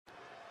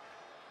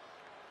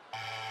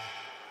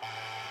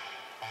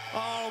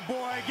Oh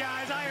boy,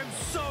 guys, I am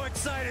so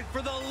excited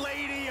for the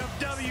lady of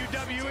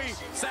WWE.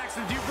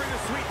 Saxton, do you bring a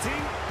sweet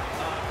tea?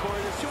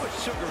 Corey, there's too much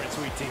sugar in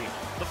sweet tea.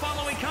 The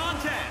following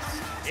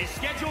contest is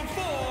scheduled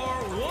for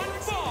one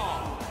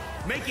fall.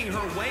 Making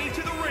her way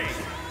to the ring,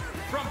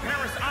 from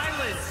Paris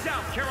Island,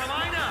 South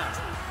Carolina,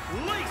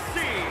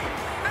 Lacey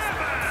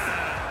Evans.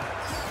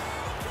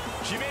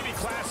 She may be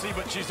classy,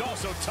 but she's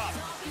also tough.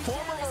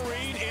 Former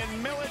Marine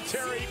in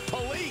military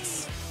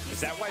police. Is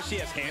that why she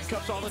has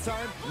handcuffs all the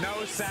time?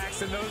 No,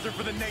 Saxton, those are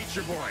for the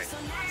nature boy.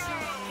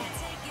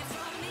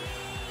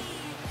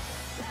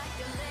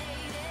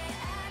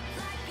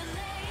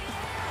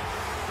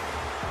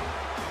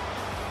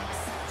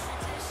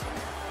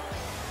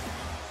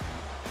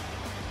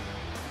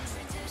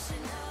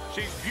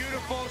 She's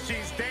beautiful,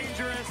 she's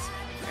dangerous,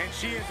 and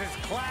she is as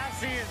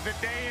classy as the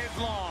day is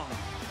long.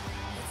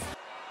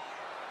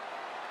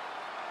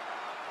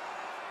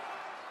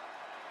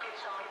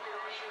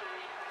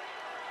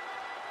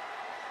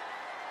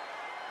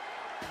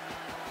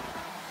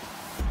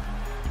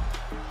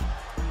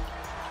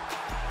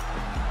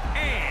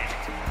 And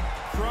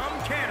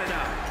from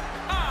Canada,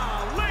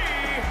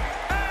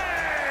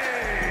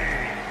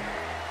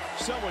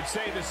 Some would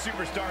say the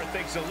superstar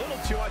thinks a little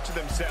too much of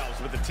themselves,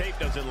 but the tape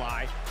doesn't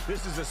lie.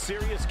 This is a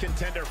serious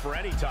contender for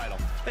any title.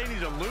 They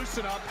need to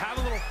loosen up, have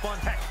a little fun,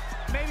 heck,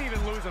 maybe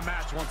even lose a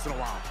match once in a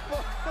while.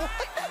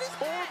 That is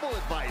horrible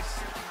advice.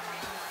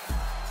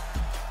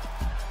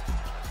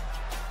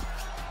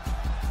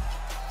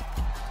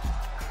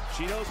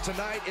 She knows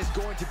tonight is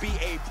going to be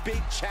a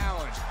big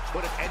challenge,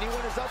 but if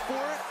anyone is up for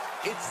it,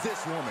 it's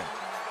this woman.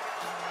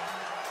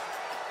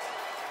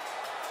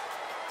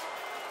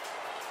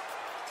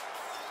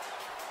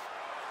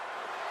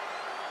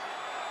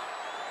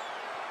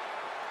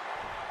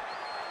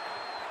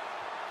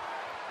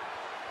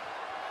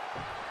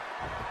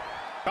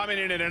 Coming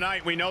into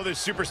tonight, we know this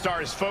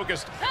superstar is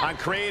focused on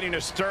creating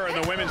a stir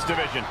in the women's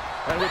division.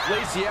 And with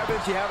Lacey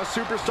Evans, you have a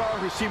superstar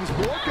who seems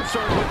more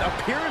concerned with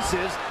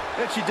appearances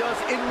than she does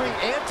in-ring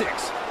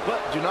antics.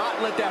 But do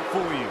not let that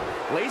fool you.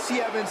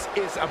 Lacey Evans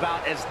is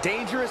about as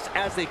dangerous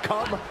as they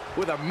come,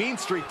 with a mean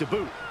streak to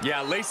boot.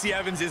 Yeah, Lacey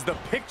Evans is the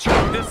picture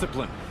of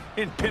discipline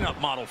in pinup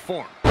model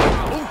form.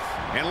 Oof.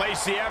 And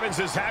Lacey Evans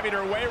is having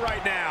her way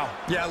right now.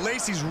 Yeah,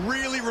 Lacey's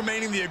really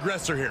remaining the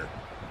aggressor here.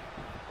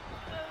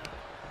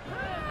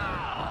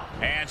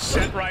 And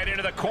sent right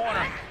into the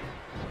corner.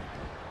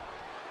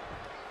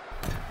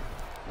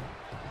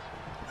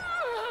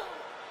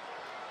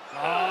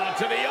 Oh,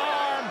 to the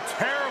arm.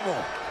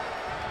 Terrible.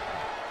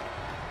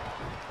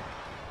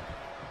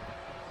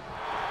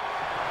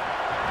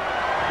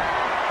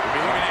 We'll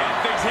be looking at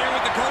things here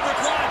with the Cobra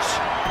Clutch.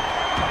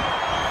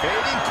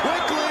 Fading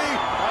quickly.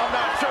 I'm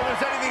not sure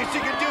there's anything she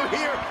can do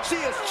here. She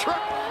is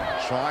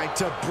trying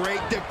to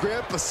break the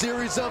grip. A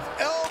series of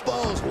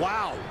elbows.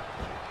 Wow.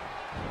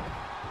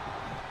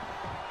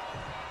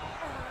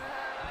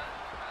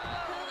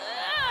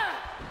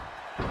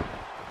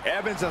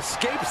 Evans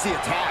escapes the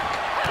attack.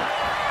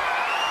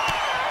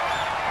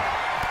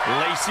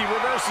 Lacey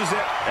reverses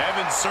it.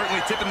 Evans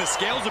certainly tipping the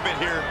scales a bit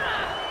here.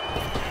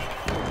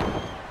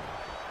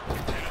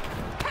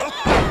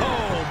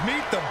 Oh,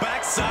 meet the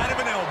backside of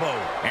an elbow.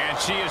 And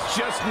she is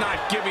just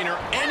not giving her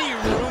any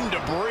room to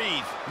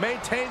breathe.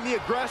 Maintain the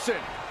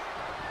aggression.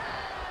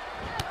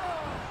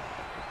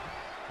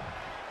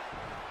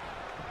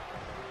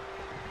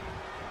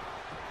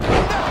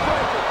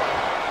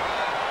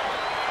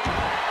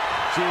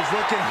 She's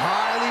looking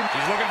highly.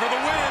 She's looking for the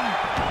win.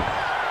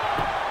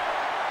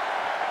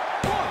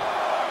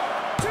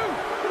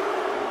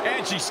 1, 2.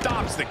 And she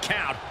stops the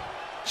count.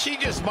 She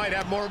just might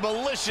have more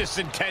malicious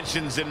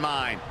intentions in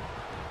mind.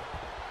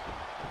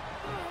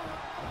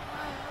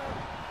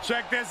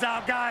 Check this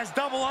out, guys.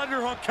 Double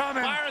underhook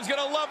coming. Byron's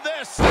gonna love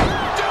this.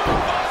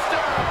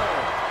 Buster.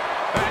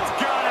 That's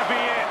gotta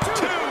be it.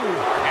 2.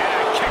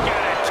 And a kick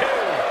out at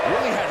 2.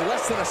 Really had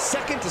less than a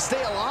second to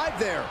stay alive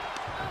there.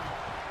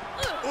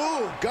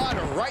 Ooh, got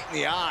her right in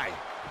the eye.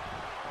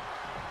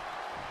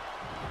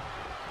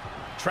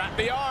 Trap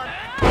the arm.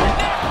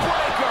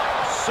 Neckbreaker.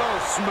 So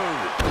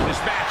smooth.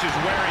 This match is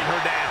wearing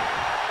her down.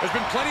 There's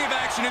been plenty of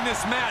action in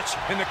this match,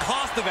 and the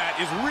cost of that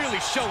is really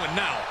showing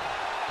now.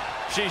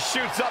 She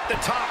shoots up the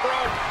top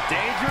rope.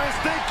 Dangerous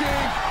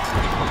thinking.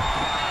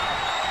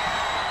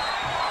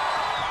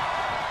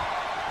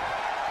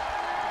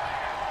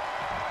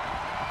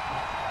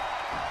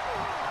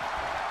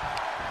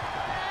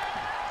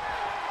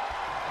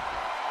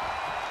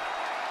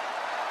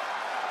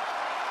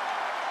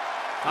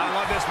 I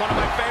love this. One of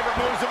my favorite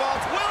moves of all.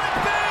 Will it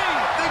be?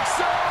 I think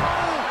so.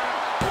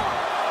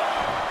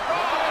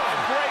 Oh,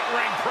 great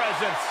ring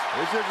presence.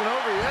 This isn't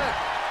over yet.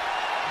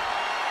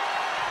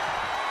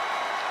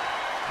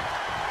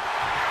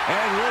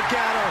 And look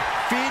at her,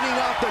 feeding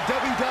off the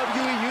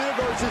WWE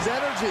Universe's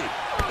energy.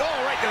 Oh,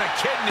 right to the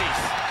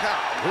kidneys.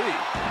 Golly.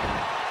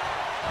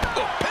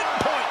 Oh,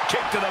 pinpoint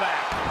kick to the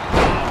back.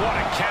 Oh, what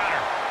a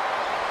counter.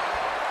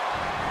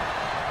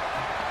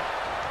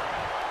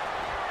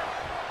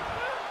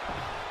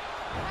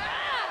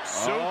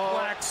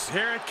 Suplex.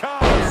 Here it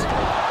comes.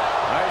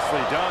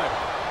 Nicely done.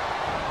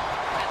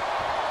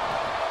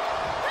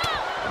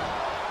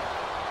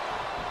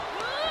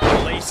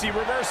 Lacey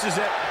reverses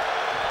it.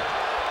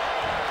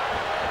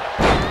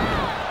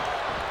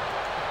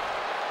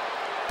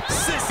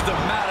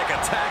 Systematic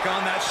attack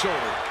on that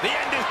shoulder. The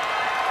end is...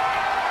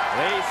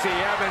 Lacey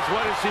Evans,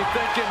 what is she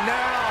thinking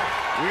now?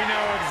 We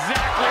know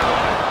exactly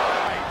what.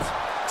 Right.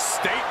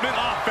 Statement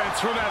offense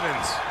from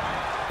Evans.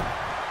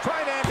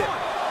 Try and end it.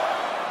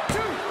 1,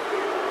 2,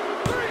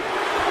 3.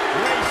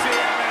 Lacey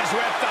Evans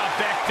with the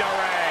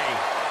victory.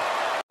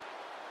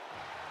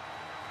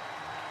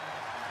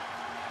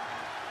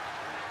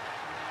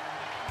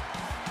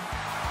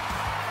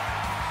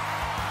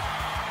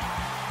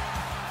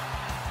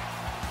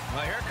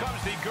 Well, here comes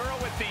the girl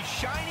with the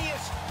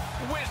shiniest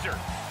wizard.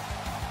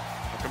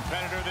 A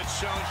competitor that's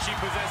shown she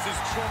possesses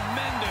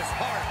tremendous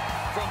heart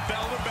from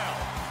bell to bell.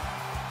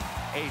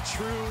 A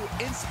true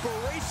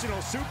inspirational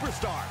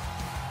superstar.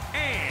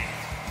 And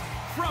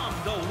from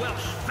the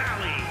Welsh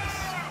Valleys,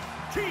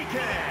 TK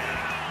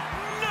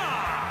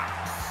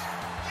Knox.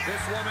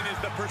 This woman is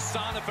the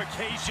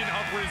personification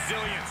of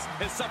resilience.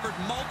 Has suffered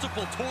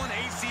multiple torn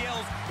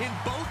ACLs in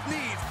both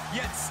knees,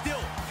 yet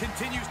still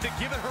continues to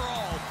give it her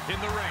all in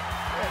the ring.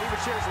 And even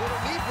shares a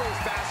little knee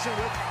brace fashion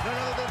with none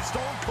other than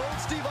Stone Cold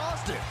Steve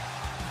Austin.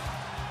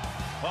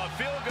 A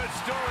feel-good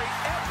story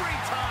every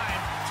time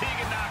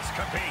Tegan Knox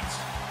competes.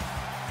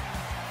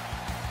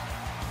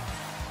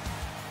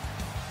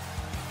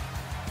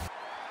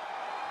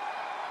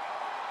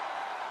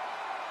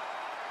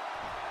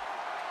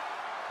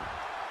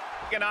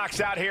 Tegan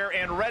Knox out here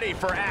and ready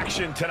for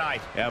action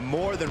tonight. And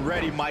more than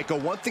ready, Michael.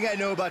 One thing I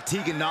know about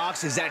Tegan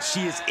Knox is that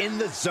she is in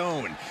the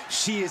zone.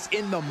 She is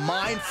in the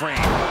mind frame.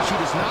 She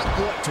does not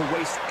want to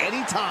waste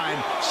any time.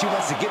 She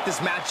wants to get this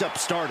matchup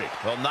started.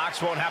 Well,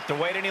 Knox won't have to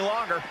wait any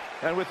longer.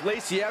 And with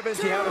Lacey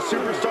Evans, you have a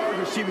superstar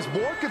who seems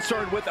more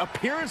concerned with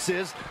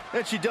appearances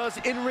than she does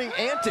in-ring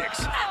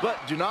antics. But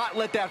do not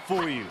let that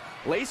fool you.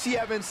 Lacey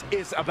Evans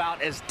is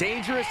about as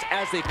dangerous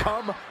as they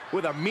come,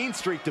 with a mean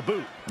streak to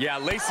boot. Yeah,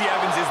 Lacey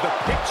Evans is the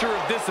picture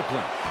of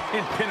discipline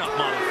in pinup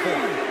model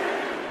form.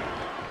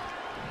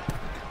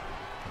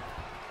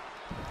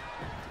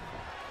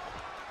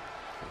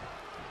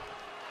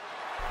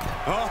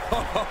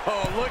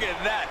 Oh, look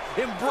at that.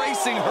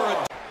 Embracing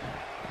her.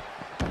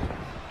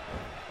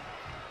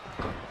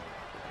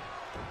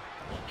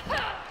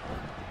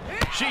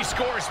 She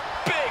scores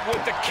big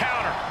with the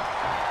counter.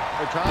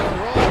 They're trying to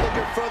roll,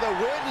 looking for the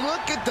win.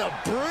 Look at the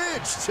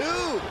bridge,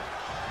 too.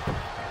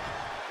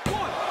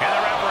 And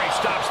the referee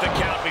stops the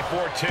count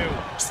before 2.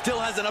 Still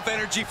has enough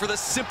energy for the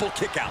simple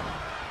kick out.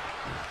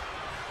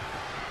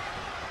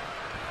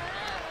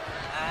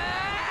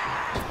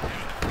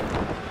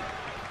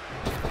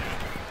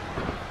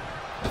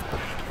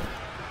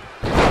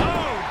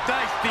 Oh,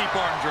 nice deep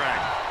arm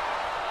drag.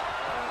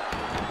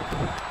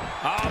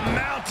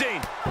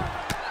 Mounting.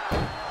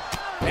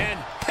 And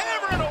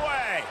hammering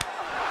away.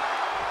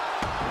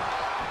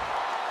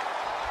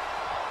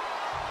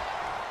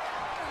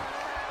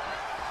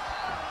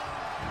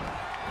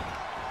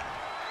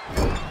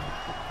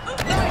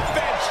 Knife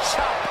edge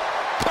chop.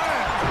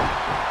 Bam.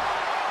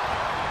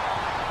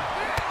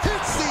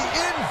 Hits the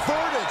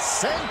inverted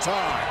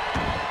senton.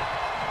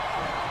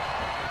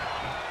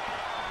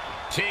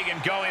 Tegan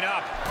going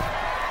up.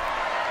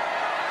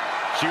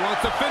 She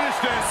wants to finish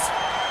this.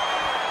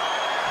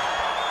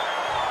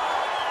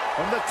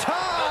 From the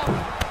top.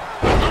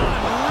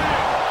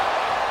 Unreal.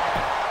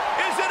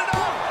 Is it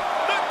enough?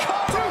 The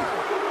cover.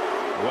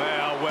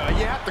 Well,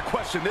 you have to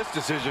question this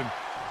decision.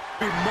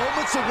 Be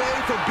moments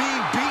away from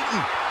being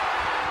beaten.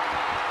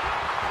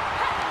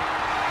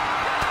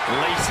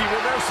 Lacey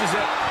reverses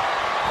it.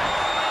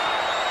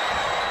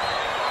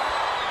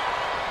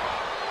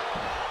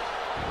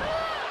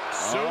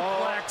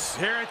 Suplex,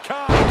 here it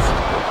comes.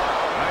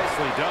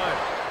 Nicely done.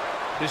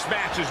 This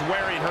match is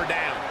wearing her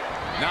down.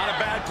 Not a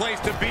bad place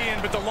to be in,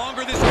 but the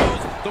longer this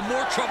goes, the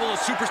more trouble a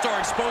superstar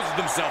exposes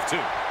themselves to.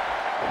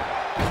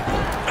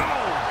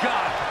 Oh,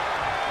 God.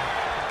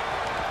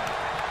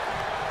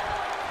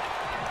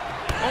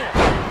 Oh.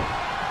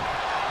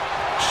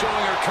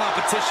 Showing her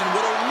competition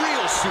what a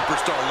real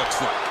superstar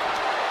looks like.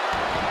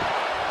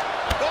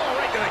 Oh,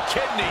 right to the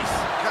kidneys.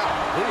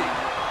 Golly.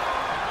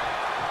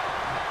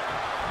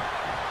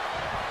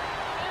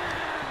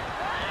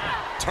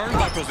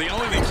 Turnbuckle's the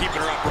only thing keeping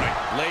her upright.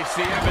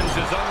 Lacey Evans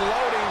is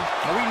unloading.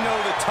 Now, we know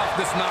the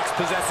toughness Knox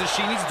possesses.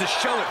 She needs to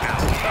show it now.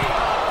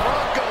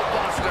 Bronco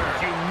Buster.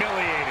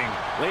 Humiliating.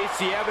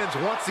 Lacey Evans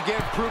once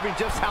again proving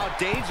just how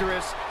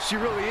dangerous she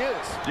really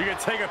is. You can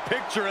take a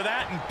picture of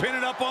that and pin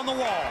it up on the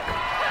wall.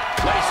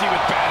 Lacey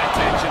with bad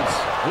intentions.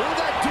 Will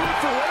that do it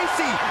for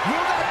Lacey?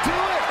 Will that do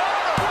it?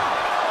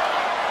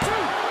 1,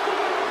 2,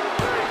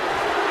 3.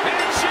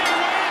 And she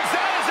wins.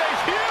 That is a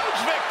huge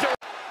victory.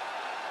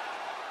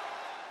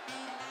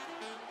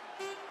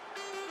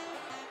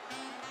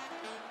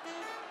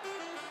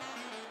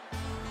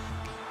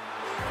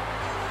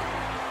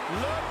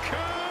 Look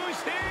who's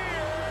here.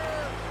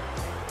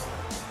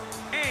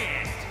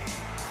 And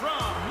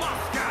from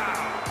Moscow,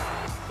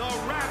 the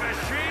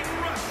Ravishing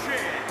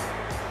Russian,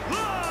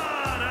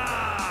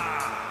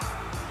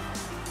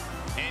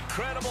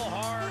 incredible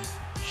heart.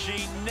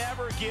 She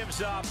never gives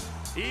up.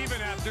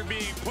 Even after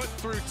being put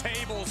through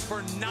tables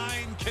for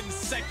 9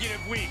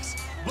 consecutive weeks.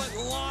 But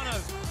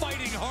Lana's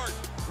fighting heart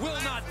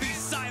will not be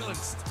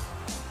silenced.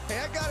 Hey,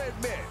 I gotta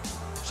admit,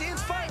 she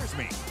inspires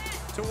me.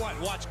 To what,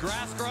 watch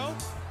grass grow?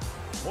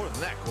 More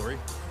than that, Corey.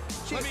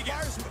 She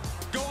inspires me.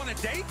 Go on a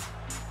date?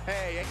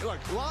 Hey, look,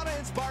 Lana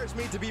inspires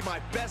me to be my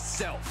best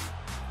self.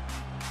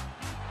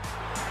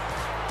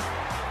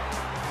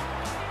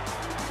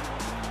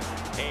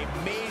 A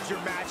major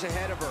match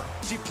ahead of her.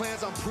 She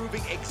plans on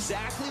proving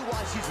exactly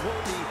why she's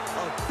worthy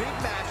of big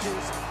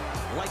matches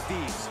like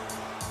these.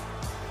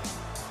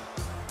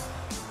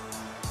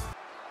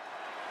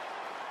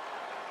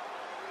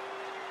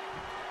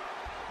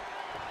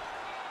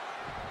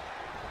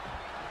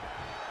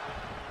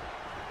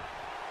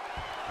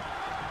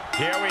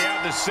 Here we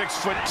have the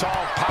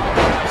 6-foot-tall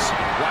powerhouse,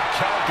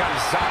 Raquel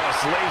Gonzalez,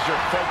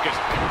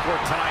 laser-focused for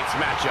tonight's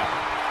matchup.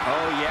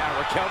 Oh, yeah,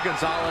 Raquel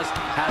Gonzalez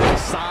has the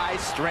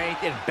size,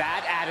 strength, and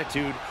bad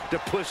attitude to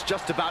push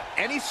just about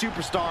any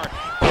superstar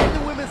in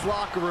the women's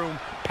locker room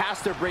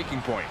past their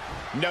breaking point.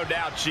 No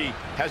doubt she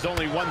has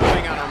only one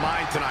thing on her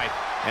mind tonight,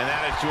 and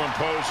that is to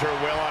impose her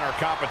will on her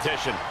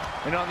competition.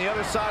 And on the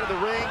other side of the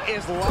ring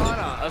is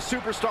Lana, a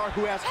superstar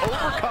who has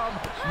overcome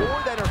more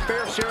than her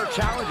fair share of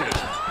challenges.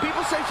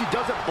 People say she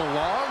doesn't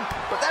belong,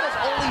 but that has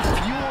only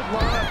fueled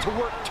Lana to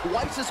work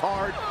twice as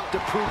hard to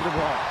prove them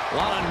wrong.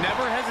 Lana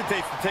never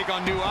hesitates to take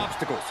on new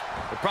obstacles.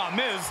 The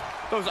problem is,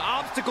 those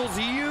obstacles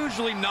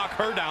usually knock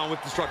her down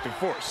with destructive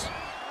force.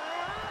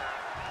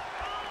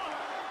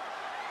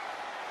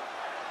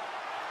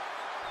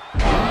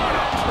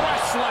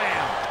 Press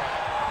slam!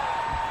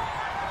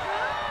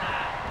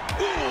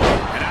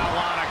 And now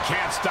Lana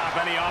can't stop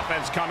any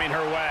offense coming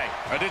her way.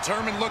 A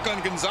determined look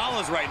on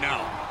Gonzalez right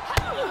now.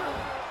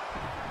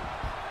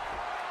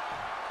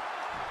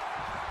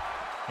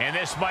 And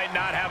this might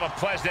not have a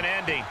pleasant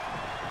ending.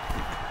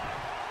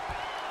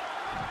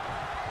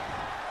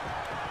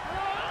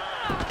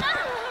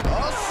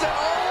 All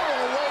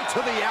the way to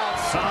the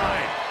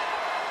outside.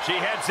 She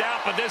heads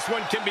out, but this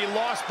one can be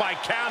lost by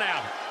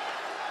countout.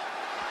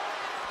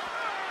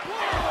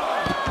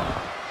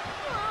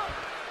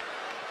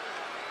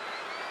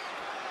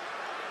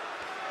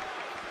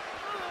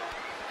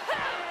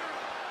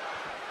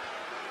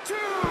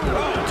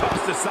 Oh,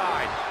 tossed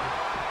aside.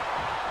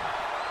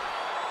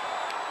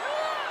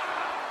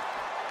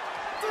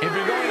 If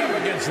you're going up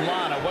against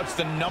Lana, what's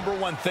the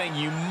 #1 thing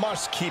you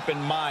must keep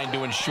in mind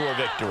to ensure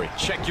victory?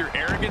 Check your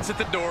arrogance at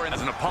the door and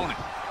as an opponent.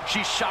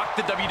 She shocked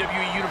the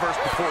WWE Universe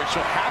before, and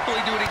she'll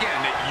happily do it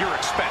again at your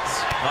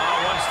expense.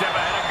 Oh, one step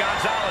ahead of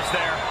Gonzalez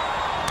there.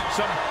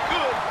 Some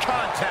good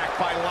contact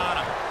by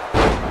Lana.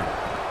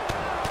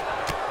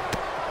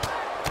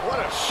 What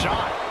a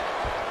shot.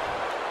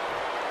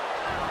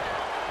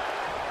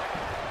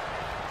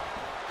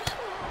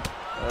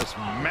 Just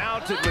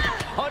mounted with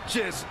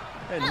punches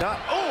and not,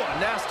 oh, a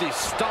nasty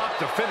stop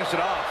to finish it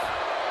off.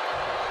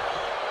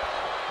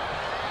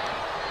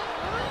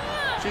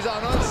 She's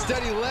on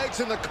unsteady legs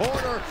in the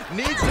corner,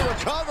 needs to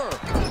recover.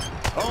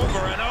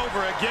 Over and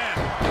over again.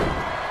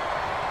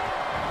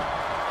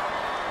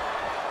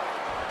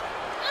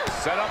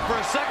 Set up for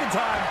a second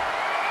time.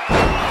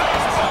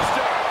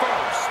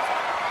 First.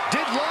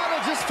 Did Lana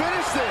just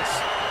finish this?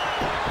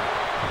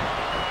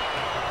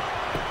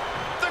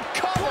 The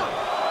cover.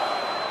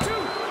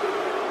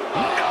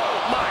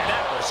 Oh, my,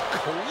 that was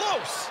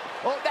close.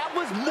 Oh, that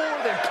was more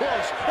than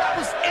close. That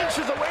was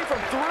inches away from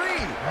 3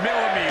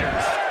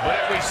 millimeters. But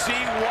if we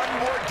see one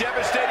more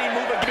devastating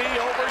move, it'll be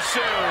over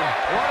soon.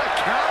 What a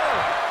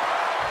counter.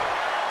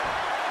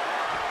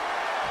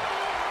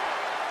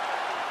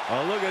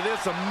 Oh, look at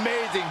this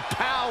amazing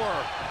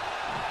power.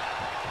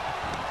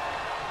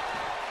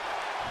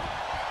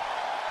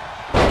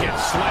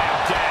 Gets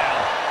slammed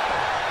down.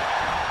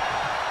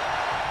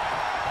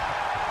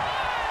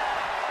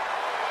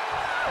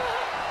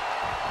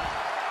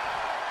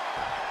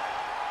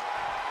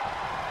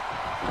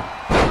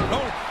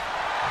 Oh.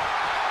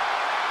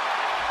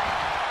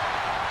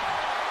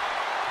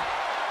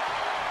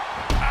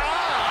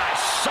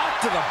 Shot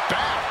to the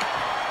back.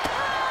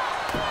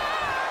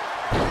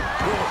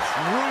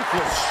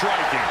 Ruthless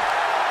striking.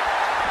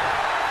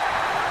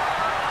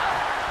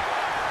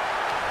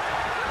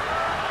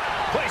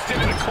 Placed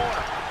into the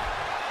corner.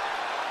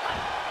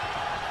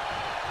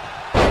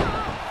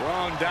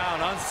 Thrown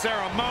down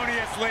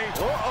unceremoniously.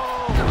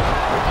 Uh-oh.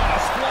 What a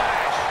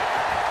splash.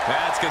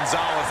 That's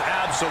Gonzalez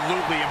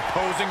absolutely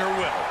imposing her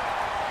will.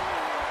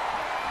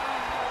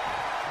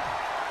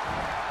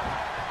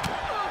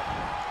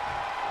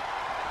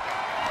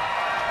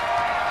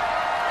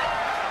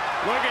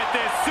 Look at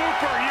this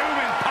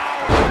superhuman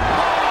power.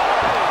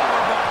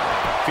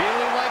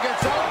 Feeling like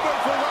it's over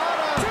for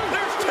Lana.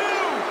 There's 2.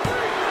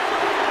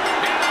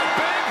 And a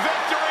big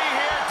victory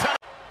here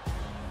tonight.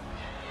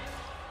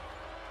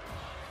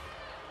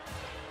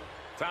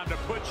 Time to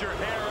put your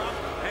hair up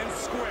and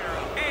square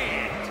up.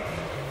 And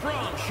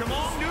from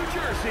Chemung, New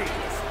Jersey,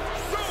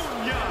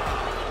 Sonya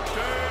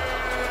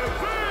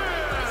Deville.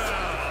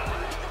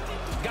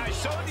 Guys,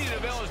 Sonya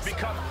Deville has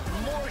become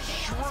more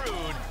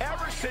shrewd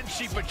ever since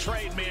she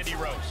betrayed Mandy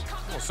Rose.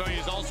 Well,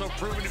 Sonya's also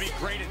proven to be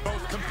great at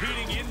both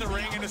competing in the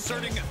ring and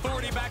asserting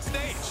authority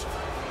backstage.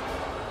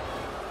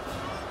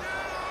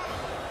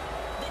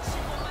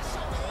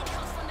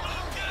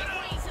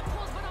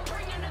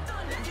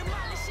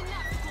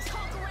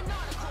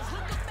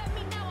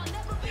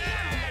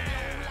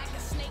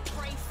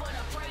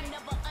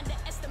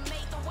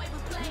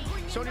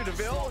 Sonya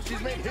Deville, she's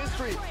made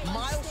history.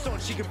 Milestone.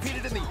 She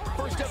competed in the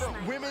first ever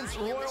Women's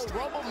Royal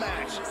Rumble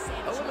match,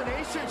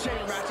 Elimination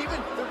Chamber match, even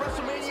the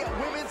WrestleMania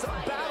Women's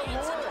Battle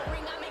Royal.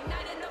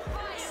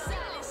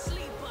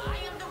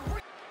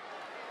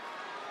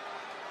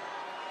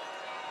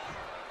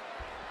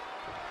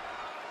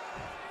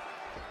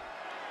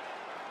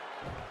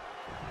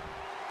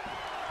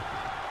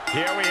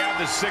 Here we have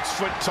the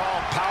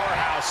 6-foot-tall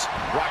powerhouse,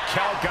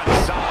 Raquel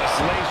Gonzalez,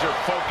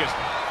 laser-focused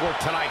for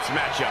tonight's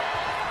matchup.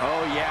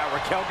 Oh yeah,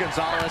 Raquel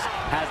Gonzalez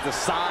has the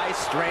size,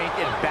 strength,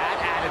 and bad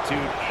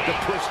attitude to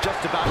push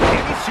just about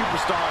any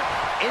superstar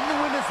in the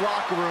women's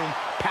locker room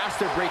past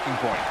their breaking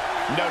point.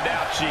 No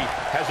doubt she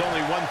has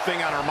only one thing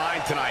on her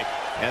mind tonight,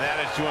 and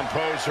that is to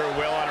impose her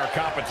will on her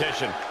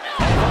competition.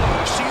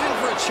 She's in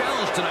for a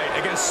challenge tonight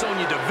against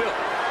Sonya Deville,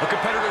 a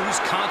competitor whose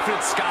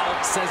confident scowl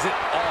says it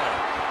all.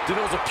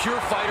 Deville's a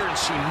pure fighter, and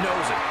she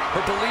knows it.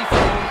 Her belief in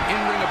her own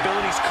in-ring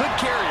abilities could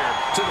carry her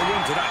to the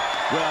win tonight.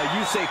 Well,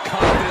 you say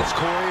confidence,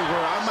 Corey,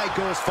 where I might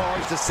go as far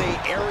as to say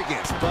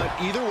arrogance. But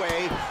either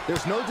way,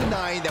 there's no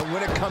denying that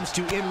when it comes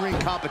to in-ring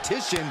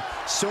competition,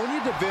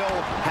 Sonya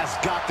Deville has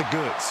got the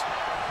goods.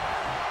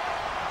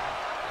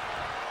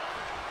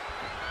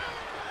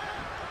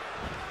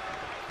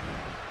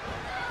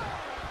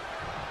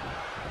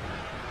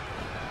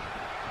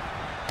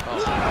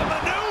 What a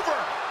maneuver!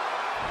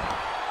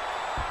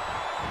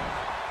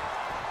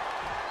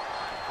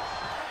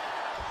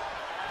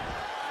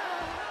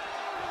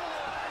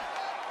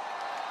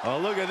 Oh,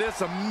 look at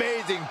this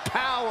amazing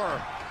power.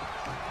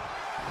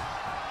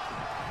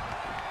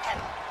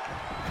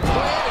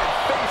 Planted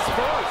face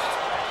first.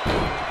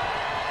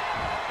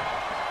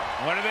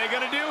 What are they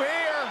going to do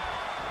here?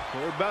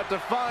 We're about to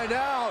find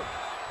out.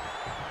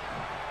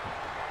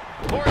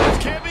 Or this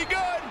can't be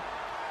good.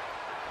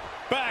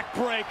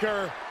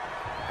 Backbreaker.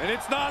 And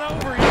it's not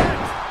over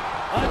yet.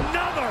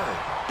 Another.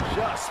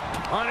 Just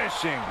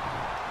punishing.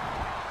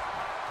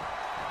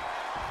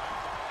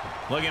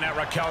 Looking at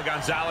Raquel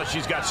Gonzalez,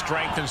 she's got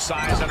strength and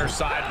size on her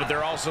side, but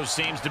there also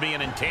seems to be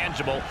an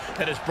intangible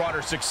that has brought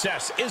her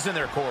success, isn't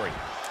there, Corey?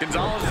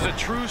 Gonzalez is a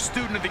true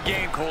student of the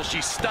game, Cole.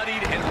 She's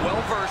studied and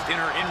well-versed in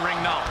her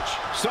in-ring knowledge.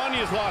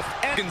 Sonya's lost.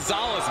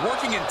 Gonzalez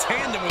working in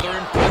tandem with her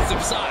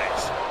impressive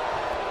size.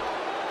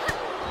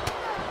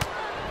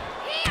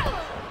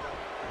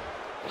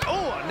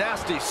 Oh, a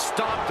nasty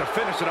stop to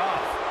finish it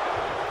off.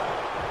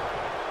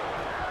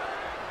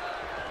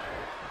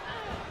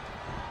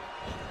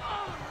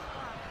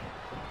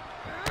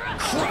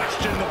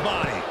 Crushed in the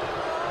body.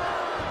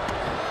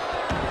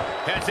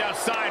 Heads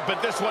outside,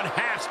 but this one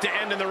has to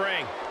end in the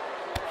ring.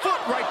 Foot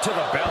right to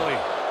the belly.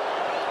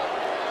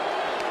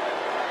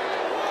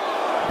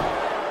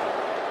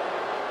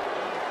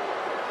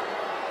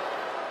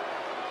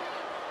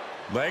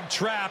 Leg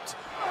trapped.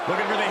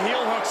 Looking for the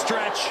heel hook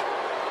stretch.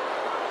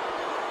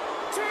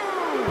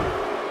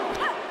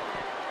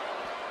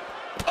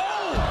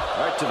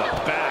 Right to the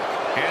back.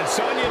 And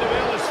Sonya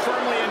Deville is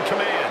firmly in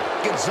command.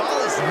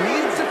 Gonzalez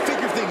needs to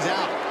figure things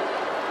out.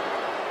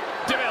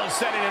 Deville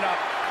setting it up.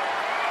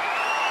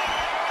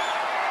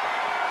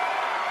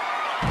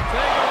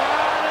 Take her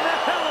out in the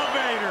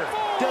elevator.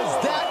 Does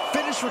that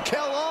finish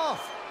Raquel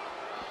off?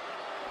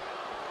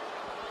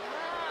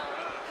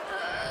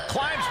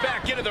 Climbs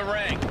back into the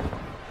ring.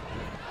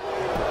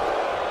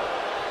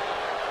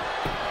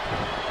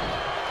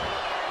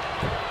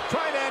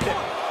 Try and end it.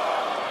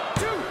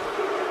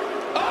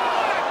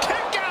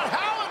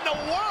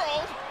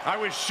 I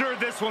was sure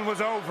this one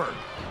was over.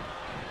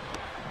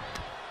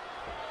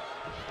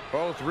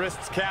 Both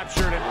wrists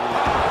captured and...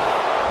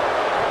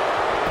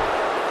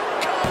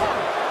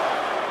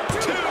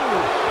 Two.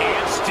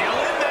 And still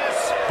in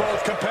this.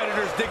 Both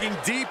competitors digging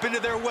deep into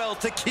their well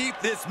to keep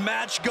this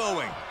match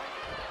going.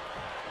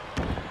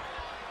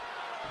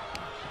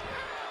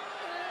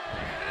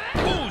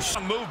 Ooh,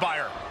 move by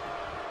her.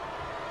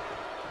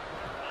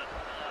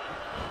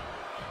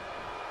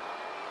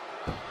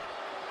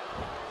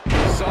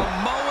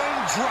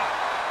 Samoan drop.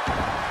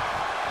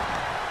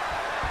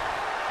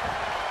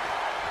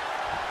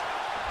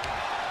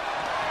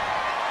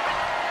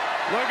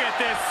 Look at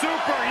this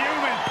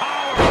superhuman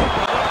power.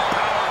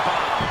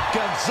 Powerbomb.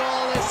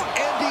 Gonzalez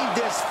ending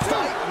this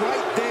fight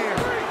right there.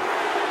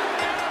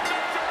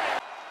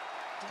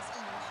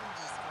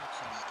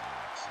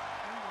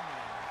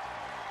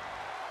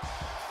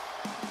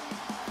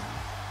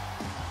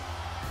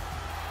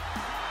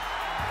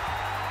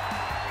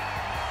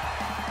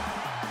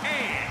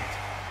 And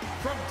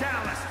from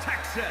Dallas,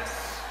 Texas,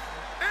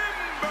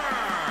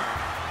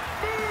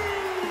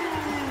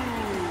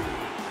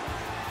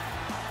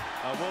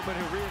 woman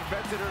who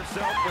reinvented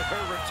herself with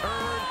her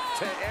return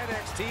to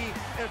NXT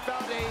and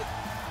found a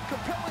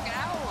compelling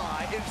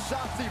ally in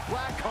Shotzi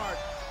Blackheart,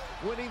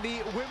 winning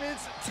the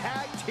women's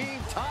tag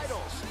team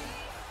titles.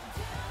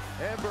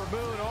 Ember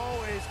Moon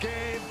always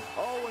game,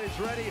 always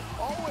ready,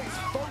 always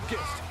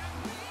focused.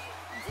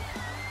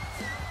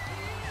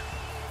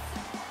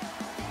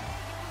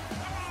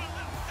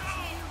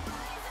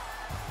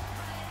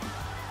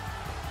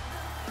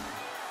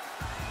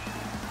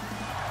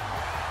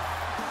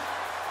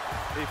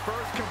 The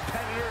first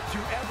competitor to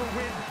ever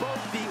win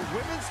both the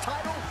women's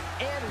title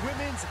and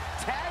women's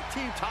tag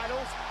team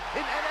titles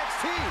in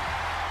NXT.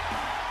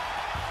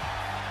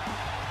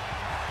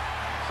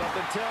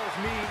 Something tells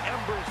me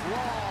Ember's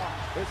Law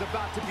is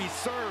about to be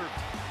served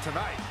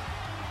tonight.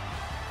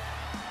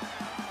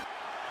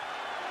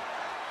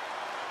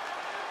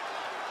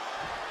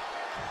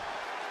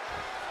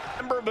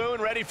 Ember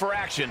Moon ready for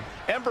action.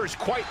 Ember's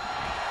quite...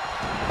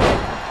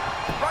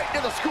 right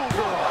to the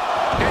schoolgirl.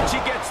 And she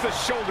gets the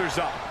shoulders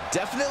up.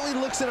 Definitely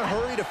looks in a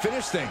hurry to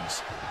finish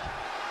things.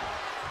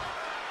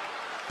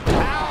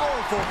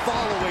 Powerful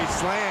fall-away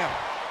slam.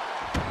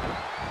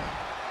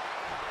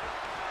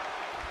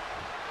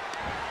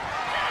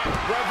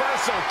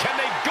 Reversal. Can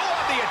they go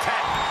on the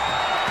attack?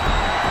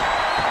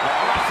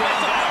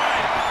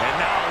 And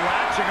now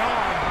latching on.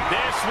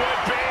 This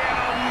would be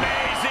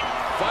amazing.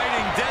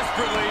 Fighting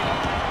desperately,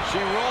 she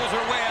rolls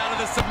her way out of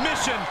the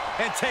submission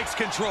and takes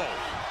control.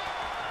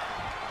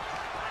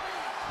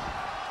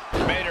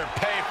 Made her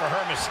pay for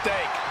her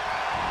mistake.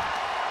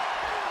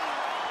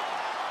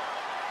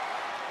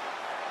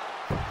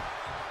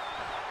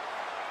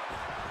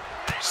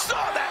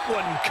 Saw that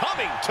one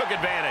coming. Took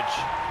advantage.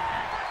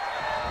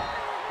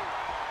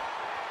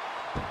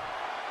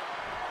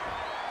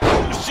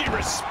 She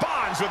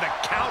responds with a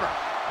counter.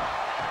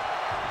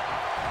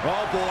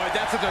 Oh boy,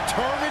 that's a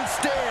determined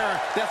stare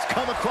that's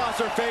come across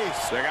her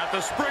face. They got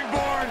the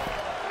springboard.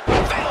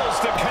 Fails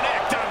to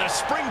connect on the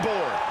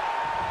springboard.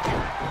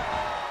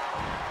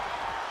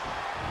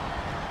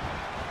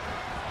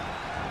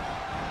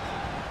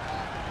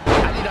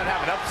 I did not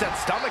have an upset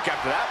stomach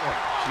after that one.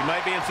 She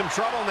might be in some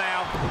trouble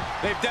now.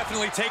 They've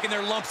definitely taken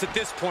their lumps at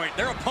this point.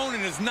 Their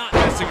opponent is not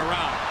messing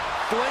around.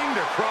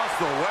 Flinged across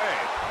the way.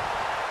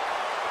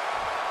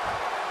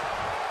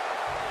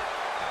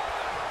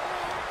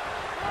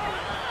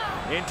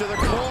 Into the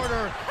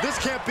corner. This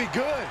can't be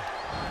good.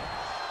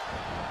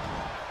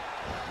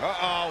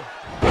 Uh-oh.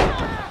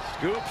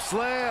 Scoop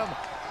slam.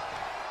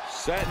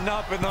 Setting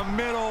up in the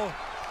middle.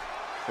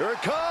 Here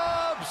it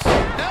comes.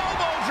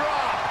 Elbow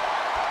drop.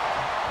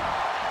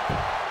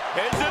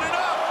 Is it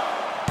enough?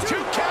 2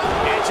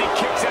 count. And she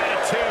kicks out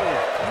at 2.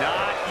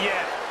 Not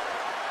yet.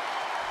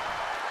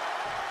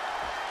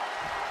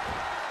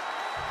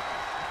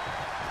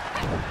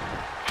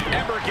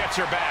 Ember gets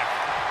her back.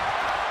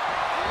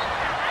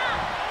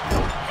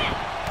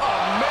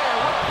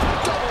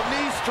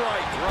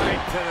 Strike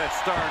right to the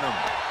sternum.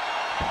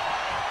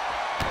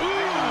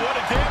 Ooh, what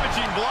a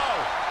damaging blow.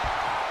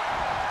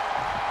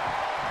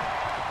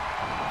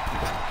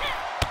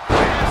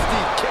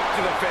 Nasty kick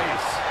to the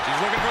face. She's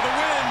looking for the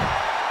win.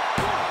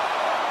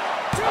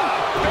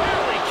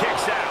 Barely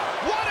kicks out.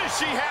 What does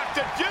she have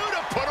to do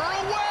to put her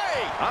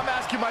away? I'm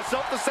asking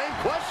myself the same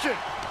question.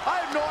 I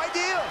have no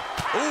idea.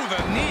 Ooh,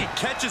 the knee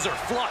catches her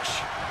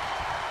flush.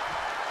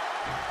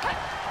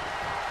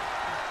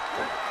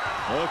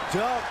 Hooked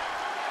up.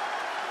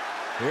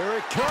 Here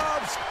it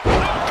comes. No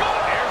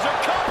good. There's a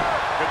cover.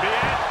 Could be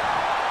it.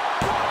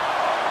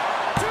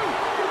 2.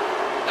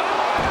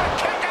 Oh,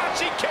 kick out.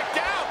 She kicked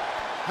out.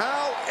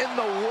 How in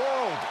the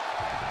world?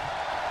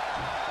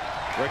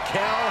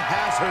 Raquel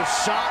has her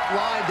shot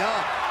lined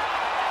up.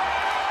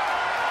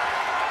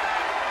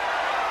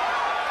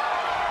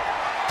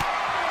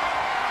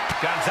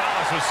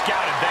 Gonzalez was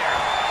scouted there.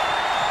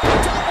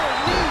 Double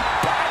knee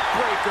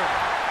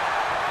backbreaker.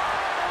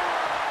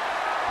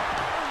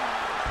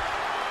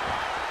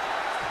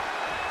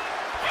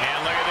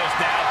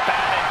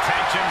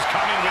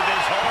 Coming with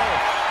his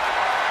hold.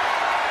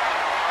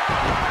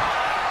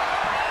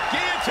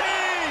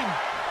 Guillotine!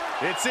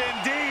 It's in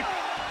deep.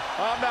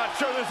 I'm not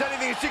sure there's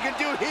anything she can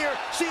do here.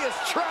 She is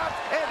trapped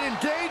and in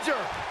danger.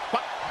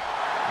 But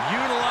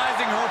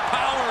utilizing her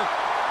power,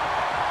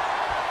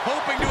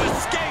 hoping to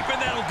escape,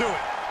 and that'll do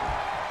it.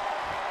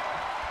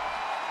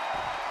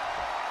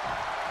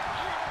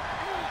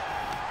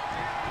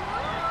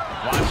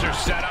 Watch her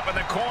set up in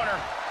the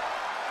corner.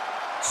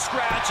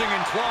 Scratching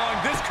and clawing.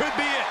 This could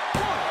be it.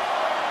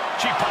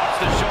 She pops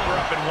the shoulder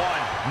up in 1.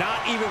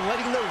 Not even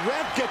letting the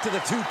ref get to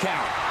the 2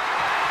 count.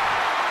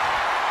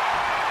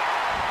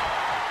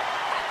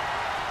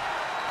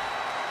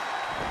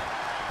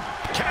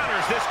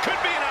 Counters. This could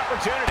be an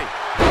opportunity.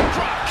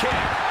 Drop kick.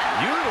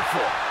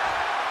 Beautiful.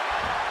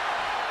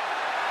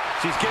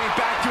 She's getting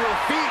back to her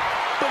feet,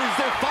 but is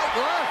there fight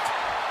left?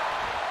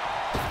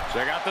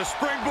 Check out the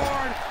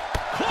springboard.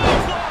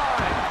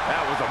 Clothesline.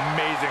 That was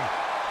amazing.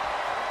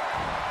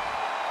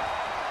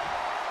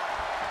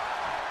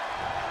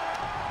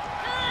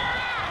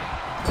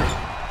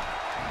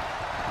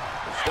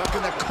 Stuck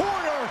in the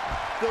corner.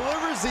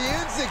 Delivers the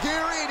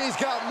enziguri, and he's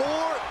got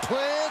more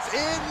plans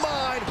in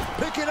mind.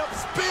 Picking up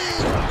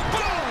speed.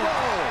 Boom!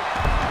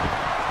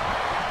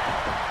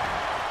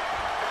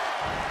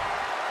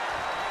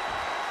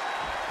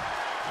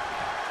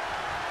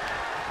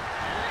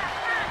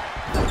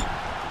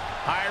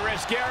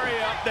 High-risk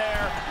area up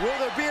there. Will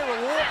there be a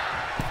reward?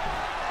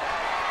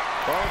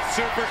 Both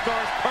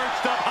superstars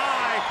perched up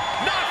high.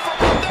 Not from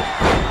up there.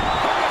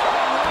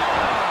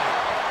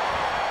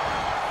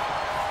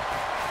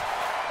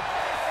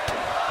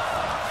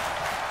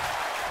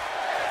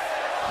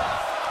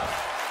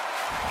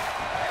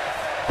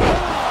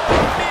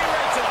 Knee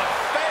right to the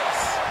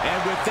face. And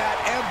with that,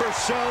 Ember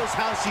shows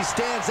how she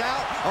stands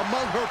out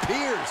among her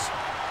peers.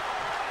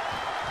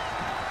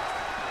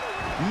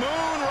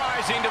 Moon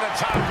rising to the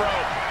top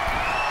rope.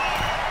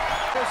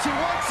 There she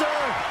wants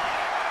her.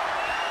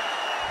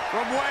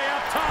 From way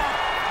up top.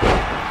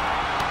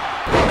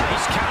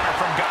 Nice counter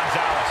from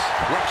Gonzalez.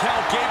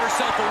 Raquel gave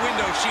herself a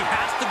window. She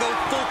has to go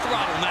full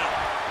throttle now.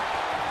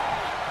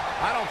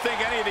 I don't think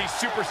any of these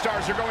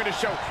superstars are going to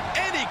show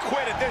any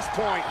quit at this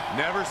point.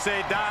 Never say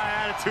die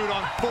attitude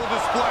on full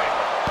display.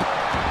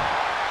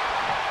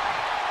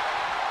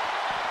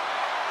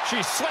 She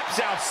slips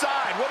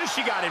outside. What has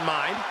she got in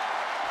mind?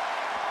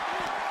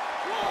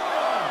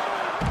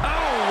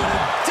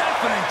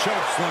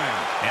 Choke slam.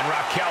 And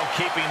Raquel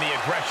keeping the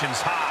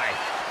aggressions high.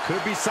 Could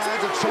be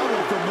signs of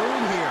trouble for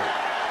Moon here.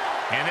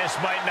 And this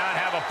might not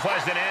have a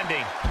pleasant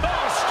ending.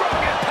 Oh, strong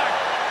impact.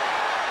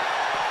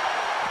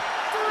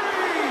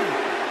 3.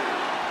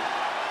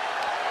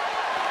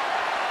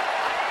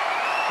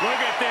 Look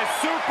at this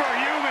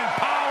superhuman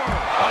power.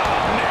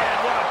 Oh, man,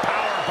 what a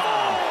power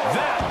bomb.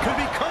 That could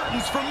be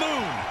curtains for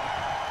Moon.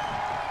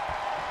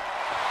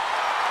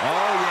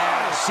 Oh,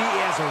 yeah, she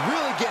is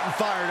really getting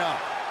fired up.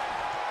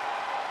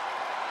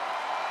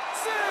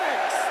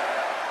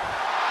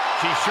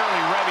 She's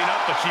surely revving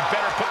up, but she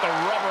better put the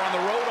rubber on the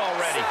road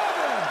already.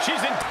 7.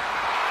 She's in...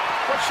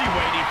 What's she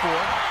waiting for?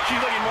 She's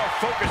looking more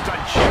focused on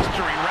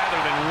gesturing rather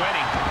than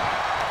winning.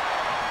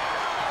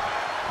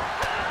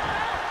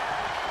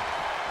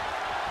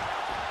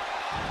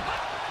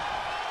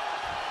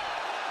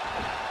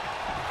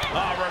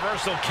 Oh,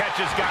 reversal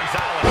catches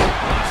Gonzalez.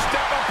 A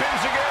step up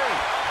enziguri.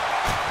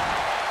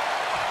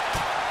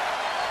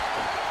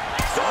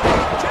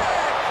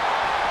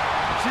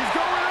 She's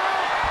going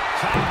up.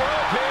 Top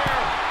rope here.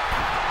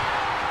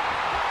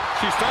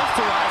 She starts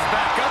to rise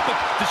back up, but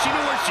does she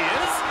know where she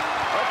is?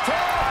 Up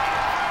top.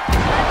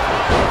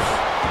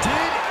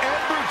 Did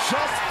Ember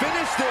just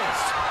finish this?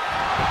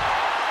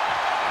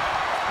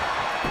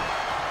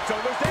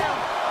 Shoulders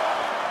down.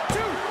 2,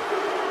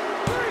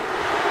 3.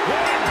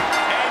 Win.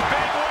 A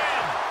big win.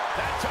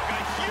 That took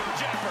a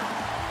huge effort.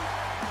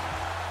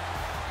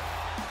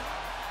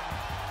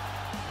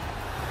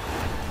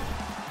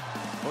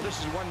 Well, this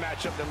is one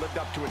matchup that lived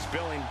up to its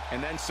billing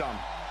and then some.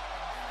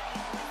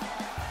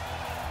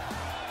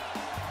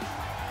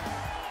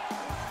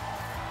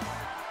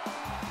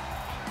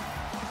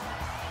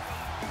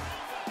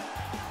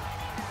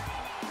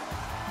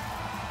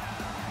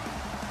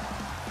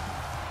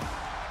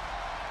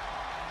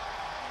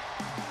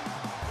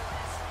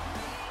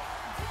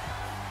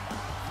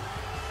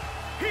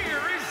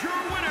 Here is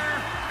your winner,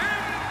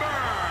 Ember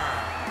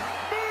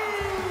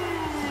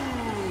Moon!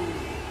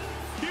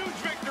 Huge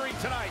victory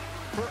tonight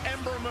for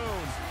Ember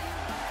Moon.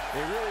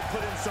 They really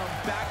put in some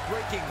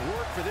back-breaking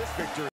work for this victory.